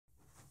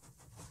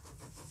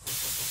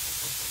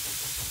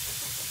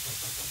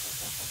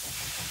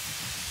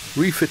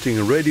Refitting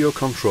a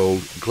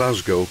radio-controlled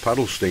Glasgow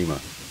paddle steamer.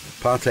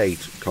 Part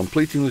 8.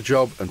 Completing the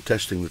job and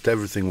testing that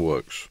everything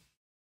works.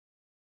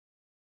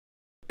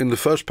 In the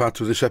first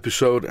part of this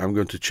episode, I'm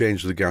going to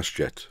change the gas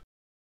jet.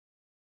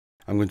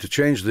 I'm going to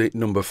change the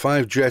number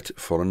 5 jet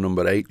for a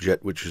number 8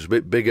 jet, which is a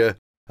bit bigger,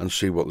 and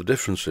see what the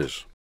difference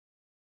is.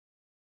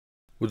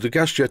 With the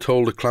gas jet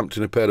holder clamped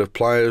in a pair of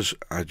pliers,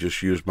 I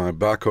just used my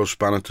barcode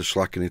spanner to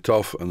slacken it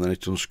off, and then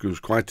it unscrews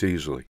quite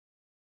easily.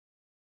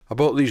 I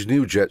bought these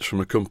new jets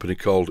from a company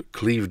called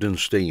Clevedon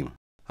Steam,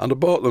 and I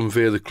bought them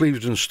via the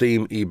Clevedon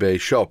Steam eBay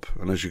shop,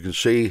 and as you can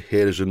see,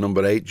 here is a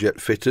number 8 jet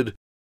fitted,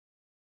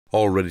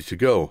 all ready to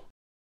go.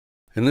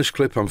 In this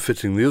clip I'm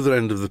fitting the other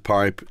end of the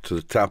pipe to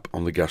the tap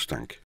on the gas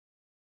tank.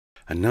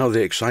 And now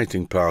the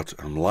exciting part,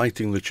 I'm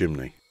lighting the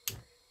chimney.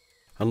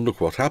 And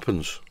look what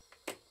happens.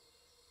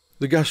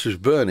 The gas is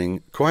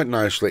burning quite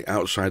nicely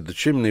outside the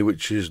chimney,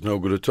 which is no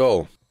good at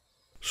all.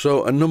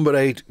 So a number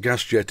 8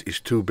 gas jet is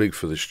too big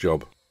for this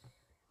job.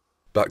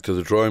 Back to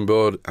the drawing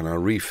board, and I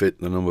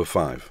refit the number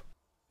 5.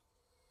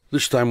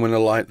 This time when I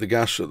light the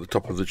gas at the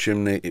top of the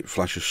chimney, it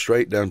flashes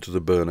straight down to the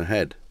burner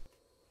head.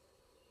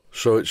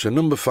 So it's a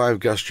number 5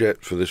 gas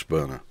jet for this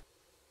burner.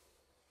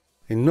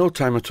 In no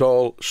time at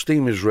all,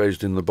 steam is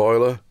raised in the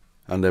boiler,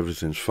 and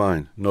everything's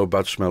fine. No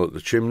bad smell at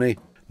the chimney,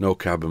 no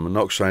carbon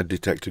monoxide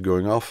detector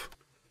going off.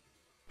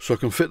 So I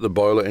can fit the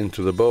boiler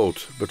into the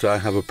boat, but I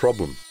have a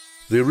problem.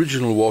 The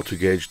original water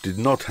gauge did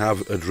not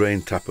have a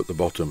drain tap at the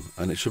bottom,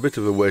 and it's a bit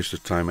of a waste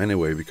of time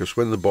anyway, because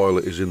when the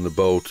boiler is in the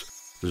boat,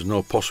 there's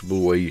no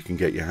possible way you can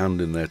get your hand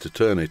in there to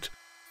turn it.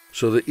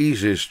 So the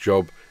easiest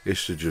job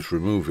is to just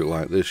remove it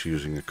like this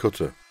using a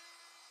cutter.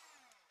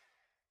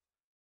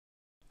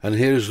 And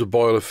here is the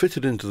boiler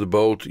fitted into the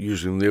boat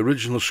using the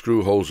original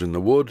screw holes in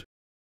the wood.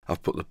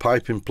 I've put the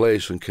pipe in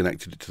place and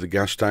connected it to the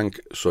gas tank,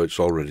 so it's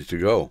all ready to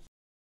go.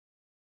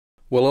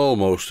 Well,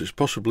 almost. It's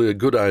possibly a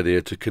good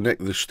idea to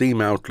connect the steam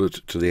outlet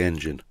to the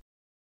engine.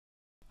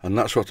 And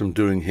that's what I'm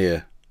doing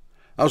here.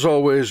 As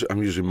always,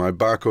 I'm using my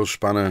barcode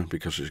spanner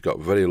because it's got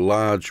very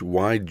large,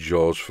 wide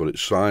jaws for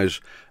its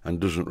size and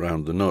doesn't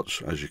round the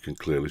nuts, as you can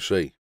clearly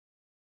see.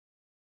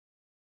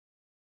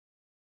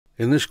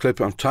 In this clip,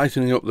 I'm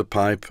tightening up the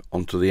pipe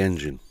onto the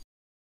engine.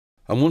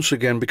 And once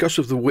again, because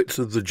of the width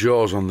of the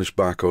jaws on this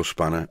barcode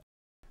spanner,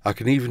 I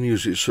can even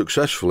use it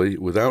successfully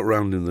without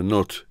rounding the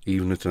nut,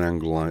 even at an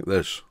angle like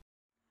this.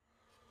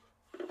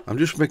 I'm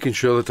just making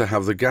sure that I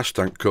have the gas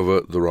tank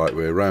cover the right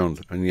way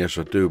around, and yes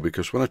I do,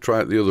 because when I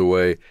try it the other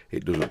way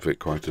it doesn't fit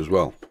quite as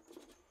well.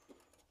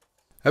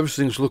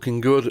 Everything's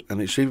looking good,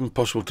 and it's even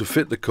possible to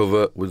fit the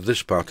cover with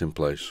this part in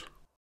place.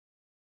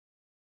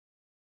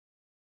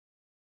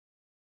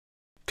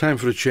 Time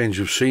for a change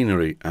of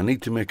scenery. I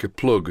need to make a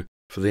plug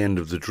for the end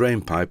of the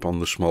drain pipe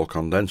on the small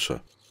condenser.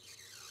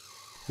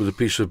 With a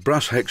piece of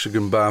brass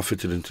hexagon bar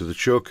fitted into the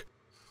chuck,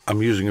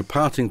 I'm using a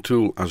parting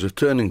tool as a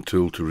turning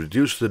tool to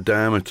reduce the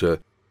diameter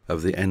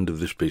of the end of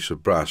this piece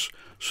of brass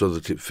so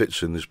that it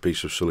fits in this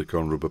piece of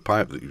silicone rubber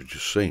pipe that you've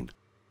just seen.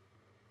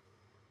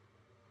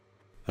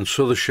 And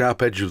so the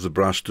sharp edge of the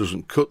brass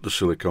doesn't cut the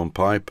silicone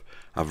pipe,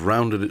 I've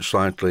rounded it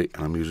slightly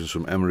and I'm using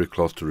some emery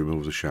cloth to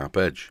remove the sharp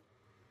edge.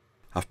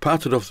 I've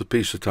parted off the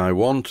piece that I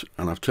want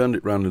and I've turned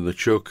it round in the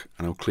chuck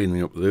and I'm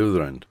cleaning up the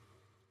other end.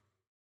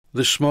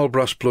 This small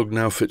brass plug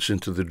now fits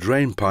into the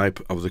drain pipe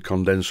of the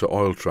condenser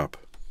oil trap.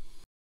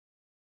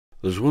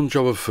 There's one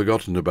job I've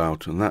forgotten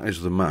about, and that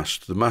is the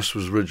mast. The mast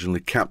was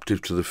originally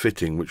captive to the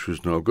fitting, which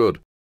was no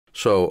good.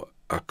 So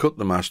I cut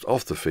the mast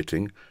off the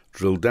fitting,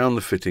 drilled down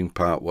the fitting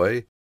part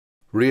way,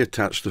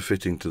 reattached the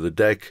fitting to the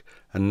deck,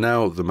 and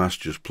now the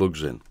mast just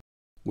plugs in,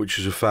 which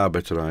is a far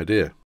better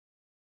idea.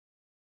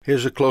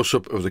 Here's a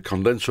close-up of the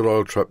condenser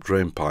oil trap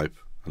drain pipe,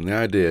 and the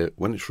idea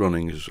when it's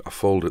running is I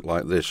fold it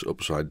like this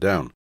upside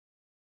down.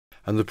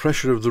 And the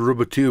pressure of the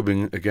rubber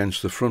tubing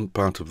against the front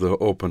part of the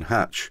open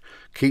hatch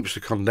keeps the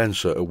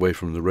condenser away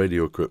from the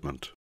radio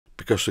equipment,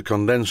 because the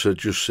condenser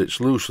just sits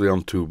loosely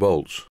on 2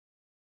 bolts.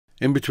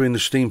 In between the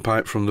steam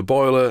pipe from the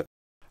boiler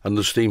and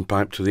the steam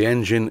pipe to the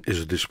engine is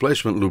a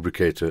displacement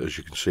lubricator, as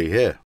you can see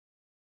here.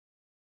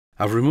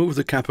 I've removed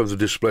the cap of the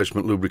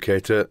displacement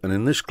lubricator, and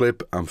in this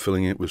clip I'm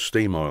filling it with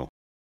steam oil.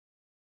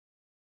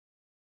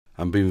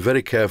 I'm being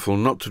very careful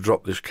not to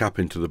drop this cap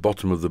into the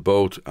bottom of the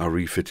boat. I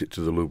refit it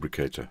to the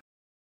lubricator.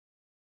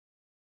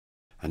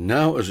 And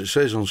now, as it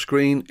says on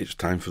screen, it's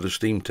time for the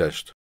steam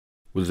test,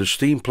 with the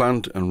steam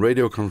plant and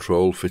radio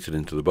control fitted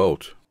into the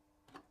boat.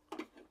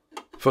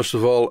 First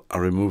of all, I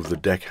remove the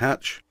deck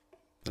hatch,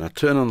 then I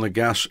turn on the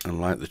gas and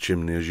light the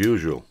chimney as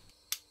usual.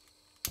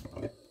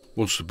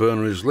 Once the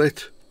burner is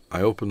lit,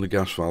 I open the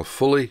gas valve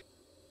fully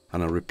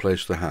and I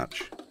replace the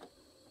hatch.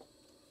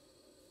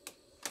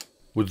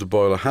 With the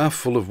boiler half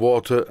full of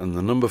water and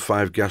the number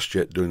 5 gas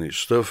jet doing its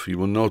stuff, you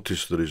will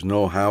notice there is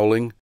no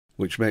howling,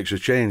 which makes a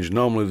change.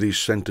 Normally these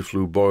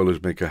centriflue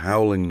boilers make a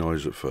howling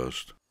noise at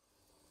first.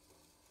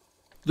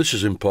 This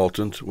is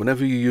important.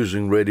 Whenever you're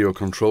using radio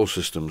control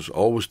systems,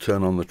 always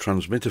turn on the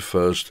transmitter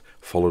first,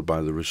 followed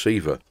by the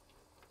receiver.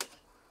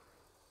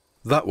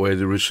 That way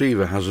the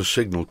receiver has a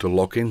signal to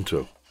lock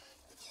into.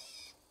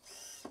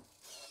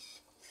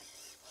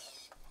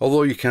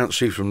 Although you can't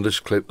see from this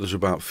clip, there's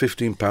about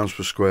 15 pounds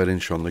per square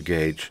inch on the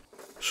gauge,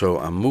 so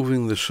I'm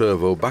moving the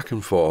servo back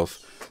and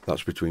forth,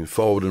 that's between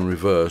forward and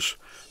reverse,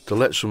 to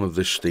let some of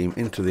this steam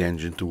into the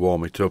engine to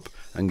warm it up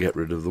and get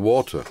rid of the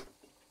water.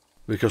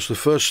 Because the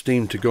first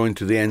steam to go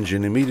into the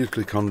engine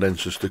immediately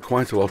condenses to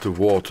quite a lot of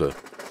water,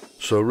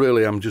 so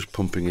really I'm just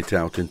pumping it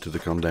out into the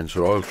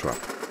condenser oil trap.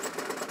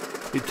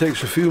 It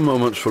takes a few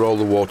moments for all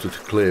the water to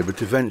clear,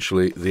 but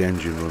eventually the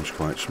engine runs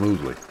quite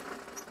smoothly.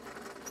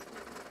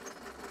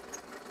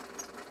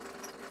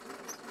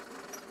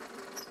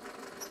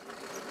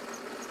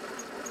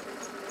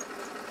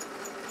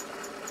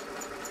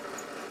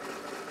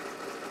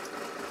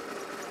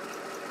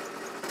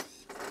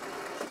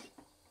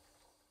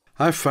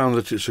 I've found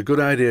that it's a good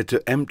idea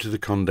to empty the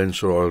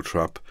condenser oil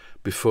trap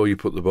before you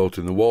put the boat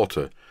in the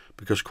water,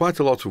 because quite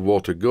a lot of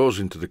water goes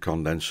into the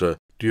condenser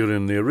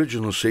during the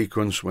original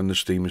sequence when the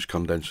steam is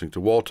condensing to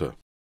water.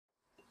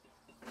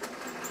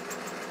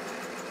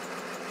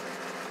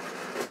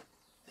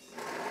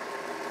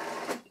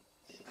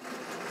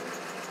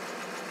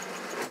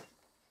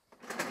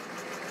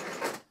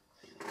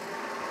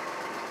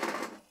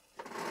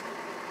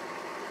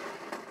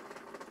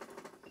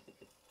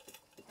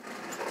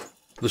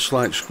 The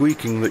slight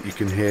squeaking that you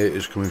can hear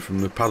is coming from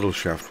the paddle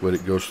shaft where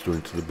it goes through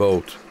into the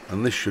boat,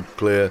 and this should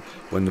clear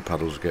when the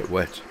paddles get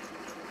wet.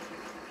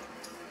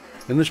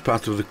 In this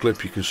part of the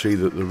clip you can see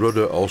that the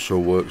rudder also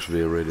works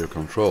via radio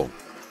control.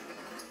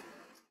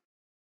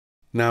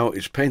 Now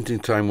it's painting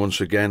time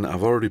once again.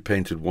 I've already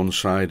painted one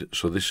side,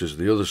 so this is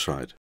the other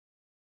side.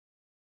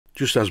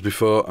 Just as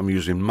before, I'm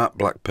using matte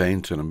black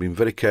paint, and I'm being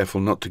very careful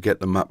not to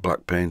get the matte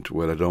black paint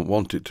where I don't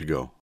want it to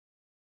go.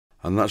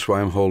 And that's why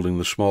I'm holding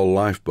the small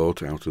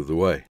lifeboat out of the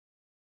way.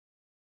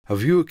 A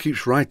viewer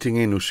keeps writing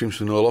in who seems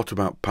to know a lot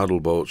about paddle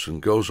boats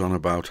and goes on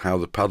about how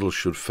the paddles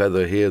should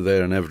feather here,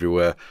 there and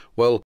everywhere.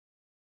 Well,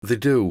 they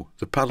do.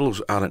 The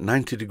paddles are at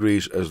 90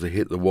 degrees as they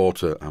hit the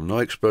water. I'm no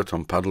expert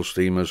on paddle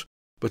steamers,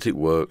 but it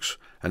works,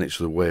 and it's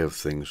the way of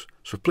things.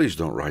 So please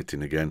don't write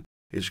in again.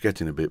 It's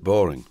getting a bit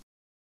boring.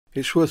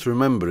 It's worth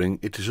remembering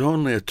it is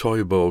only a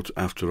toy boat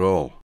after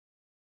all.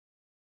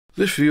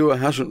 This viewer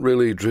hasn't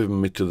really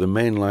driven me to the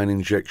mainline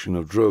injection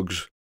of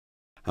drugs.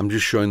 I'm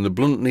just showing the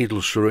blunt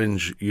needle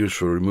syringe used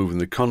for removing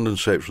the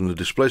condensate from the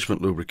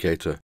displacement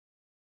lubricator.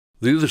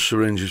 The other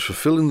syringe is for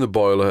filling the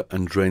boiler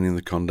and draining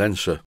the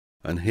condenser,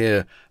 and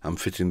here I'm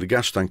fitting the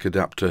gas tank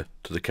adapter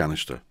to the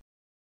canister.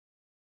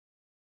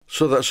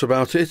 So that's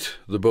about it.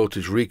 The boat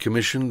is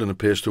recommissioned and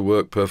appears to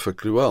work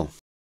perfectly well.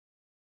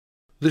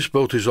 This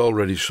boat is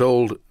already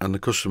sold and the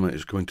customer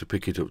is going to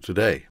pick it up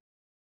today.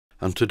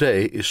 And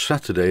today is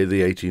Saturday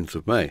the 18th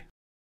of May.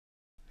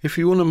 If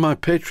you're one of my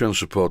Patreon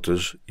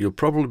supporters, you'll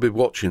probably be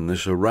watching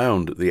this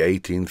around the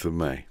 18th of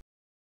May.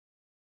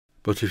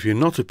 But if you're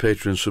not a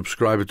Patreon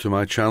subscriber to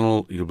my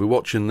channel, you'll be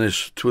watching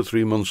this 2 or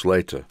 3 months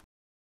later.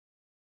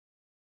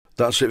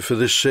 That's it for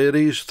this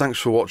series. Thanks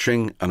for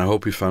watching, and I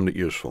hope you found it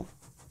useful.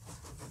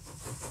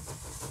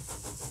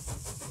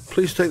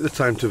 Please take the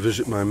time to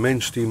visit my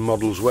Mainsteam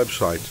Models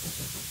website.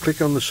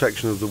 Click on the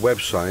section of the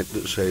website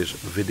that says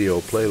Video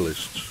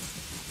Playlists.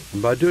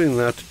 And by doing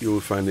that, you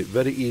will find it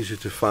very easy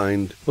to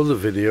find other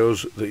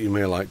videos that you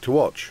may like to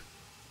watch.